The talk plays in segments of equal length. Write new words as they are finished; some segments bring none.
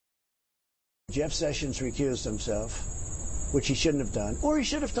Jeff Sessions recused himself, which he shouldn't have done, or he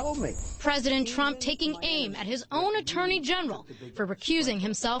should have told me. President Trump taking aim at his own Attorney General for recusing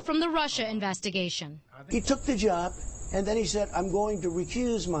himself from the Russia investigation. He took the job, and then he said, I'm going to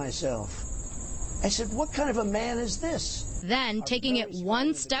recuse myself. I said, what kind of a man is this? Then taking it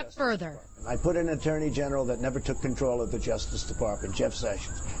one step further. I put an Attorney General that never took control of the Justice Department, Jeff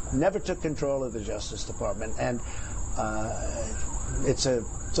Sessions, never took control of the Justice Department, and it's a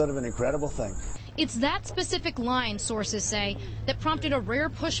sort of an incredible thing. It's that specific line, sources say, that prompted a rare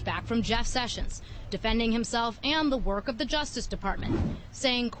pushback from Jeff Sessions, defending himself and the work of the Justice Department,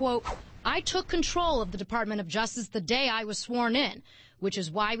 saying, quote, I took control of the Department of Justice the day I was sworn in, which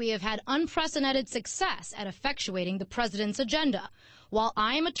is why we have had unprecedented success at effectuating the president's agenda. While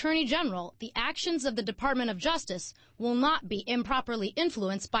I am Attorney General, the actions of the Department of Justice will not be improperly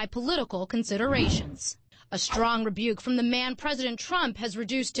influenced by political considerations. A strong rebuke from the man President Trump has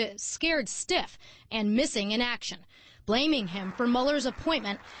reduced to scared stiff and missing in action, blaming him for Mueller's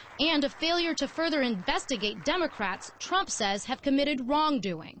appointment and a failure to further investigate Democrats Trump says have committed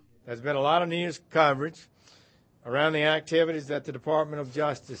wrongdoing. There's been a lot of news coverage around the activities at the Department of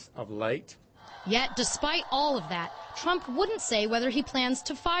Justice of late. Yet, despite all of that, Trump wouldn't say whether he plans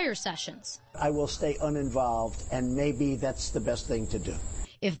to fire Sessions. I will stay uninvolved, and maybe that's the best thing to do.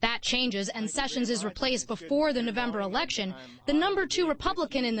 If that changes and Sessions is replaced before the November election, the number 2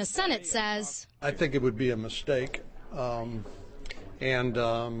 Republican in the Senate says, I think it would be a mistake, and I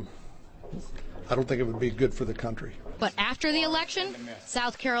don't think it would be good for the country. But after the election,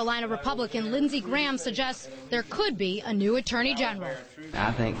 South Carolina Republican Lindsey Graham suggests there could be a new Attorney General.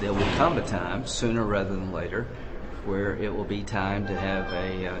 I think there will come a time, sooner rather than later, where it will be time to have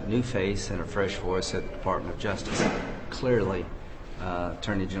a new face and a fresh voice at the Department of Justice. Clearly,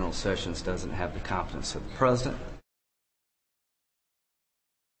 Attorney General Sessions doesn't have the confidence of the president.